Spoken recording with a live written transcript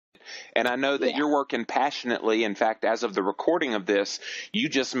And I know that you're working passionately. In fact, as of the recording of this, you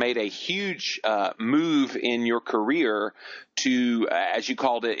just made a huge move in your career to, as you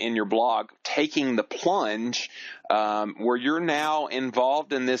called it in your blog, taking the plunge, where you're now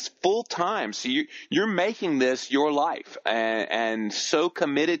involved in this full time. So you're making this your life and so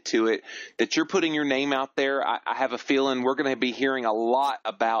committed to it that you're putting your name out there. I have a feeling we're going to be hearing a lot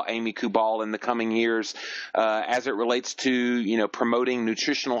about Amy Kubal in the coming years as it relates to, promoting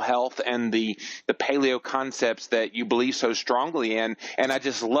nutritional health and the paleo concepts that you believe so strongly in. And I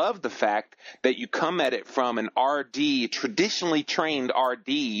just love the fact that you come at it from an RD, traditionally trained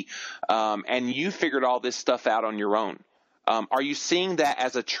RD, and you figured all this stuff out on your own. Are you seeing that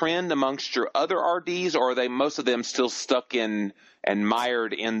as a trend amongst your other RDs, or are they most of them still stuck in and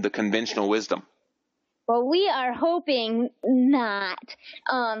mired in the conventional wisdom? Well, we are hoping not.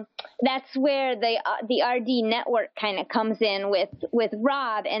 That's where the RD network kind of comes in with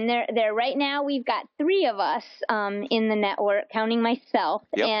Rob, and there right now we've got 3 of us in the network, counting myself,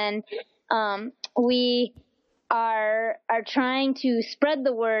 yep. And we are trying to spread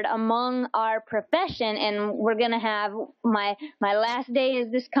the word among our profession, and we're going to have my last day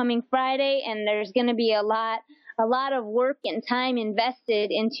is this coming Friday, and there's going to be a lot of work and time invested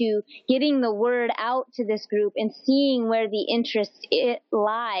into getting the word out to this group and seeing where the interest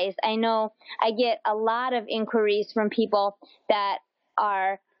lies. I know I get a lot of inquiries from people that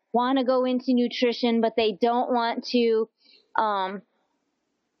want to go into nutrition, but they don't want to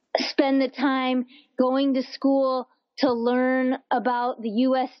spend the time going to school to learn about the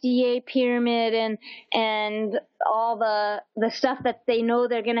USDA pyramid and all the stuff that they know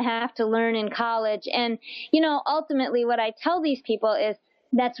they're going to have to learn in college. And, ultimately what I tell these people is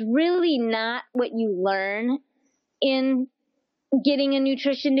that's really not what you learn in getting a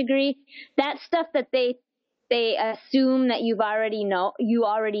nutrition degree. That stuff that they assume that you already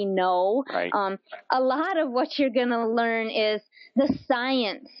know. Right. A lot of what you're going to learn is the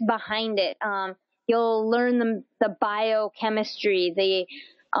science behind it. You'll learn the biochemistry, the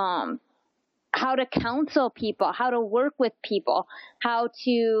how to counsel people, how to work with people, how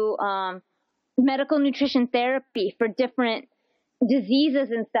to medical nutrition therapy for different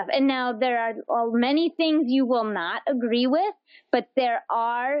diseases and stuff. And now there are many things you will not agree with, but there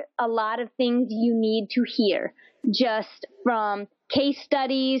are a lot of things you need to hear, just from case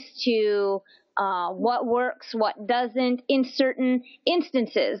studies to what works, what doesn't in certain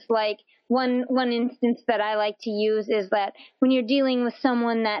instances. Like one instance that I like to use is that when you're dealing with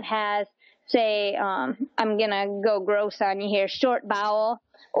someone that has, say, I'm going to go gross on you here, short bowel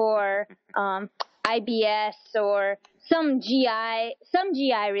or IBS or some GI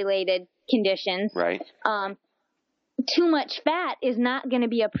related conditions. Right. Too much fat is not going to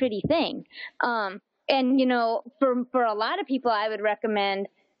be a pretty thing. And for a lot of people, I would recommend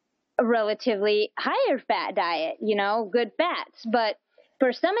a relatively higher fat diet, good fats. But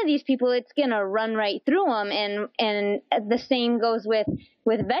for some of these people, it's going to run right through them. And the same goes with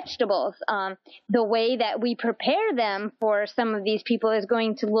vegetables. The way that we prepare them for some of these people is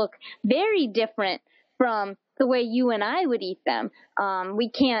going to look very different from the way you and I would eat them. We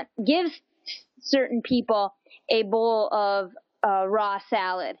can't give certain people a bowl of raw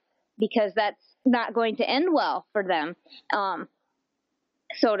salad because that's not going to end well for them,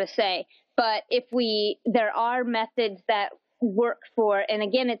 so to say. But there are methods that work for, and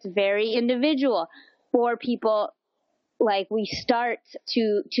again, it's very individual for people. Like we start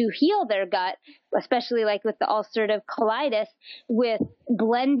to heal their gut, especially like with the ulcerative colitis, with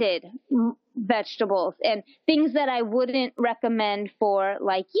blended vegetables and things that I wouldn't recommend for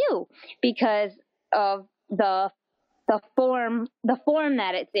like you because of the form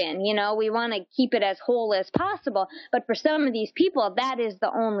that it's in. We want to keep it as whole as possible, but for some of these people, that is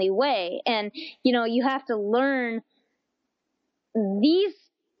the only way. And you have to learn these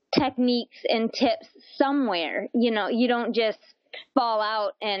techniques and tips somewhere. You don't just fall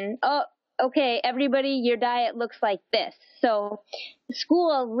out and, oh, okay, everybody, your diet looks like this. So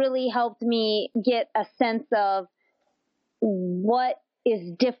school really helped me get a sense of what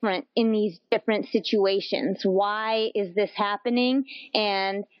is different in these different situations. Why is this happening?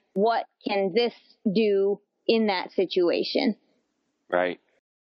 And what can this do in that situation? Right.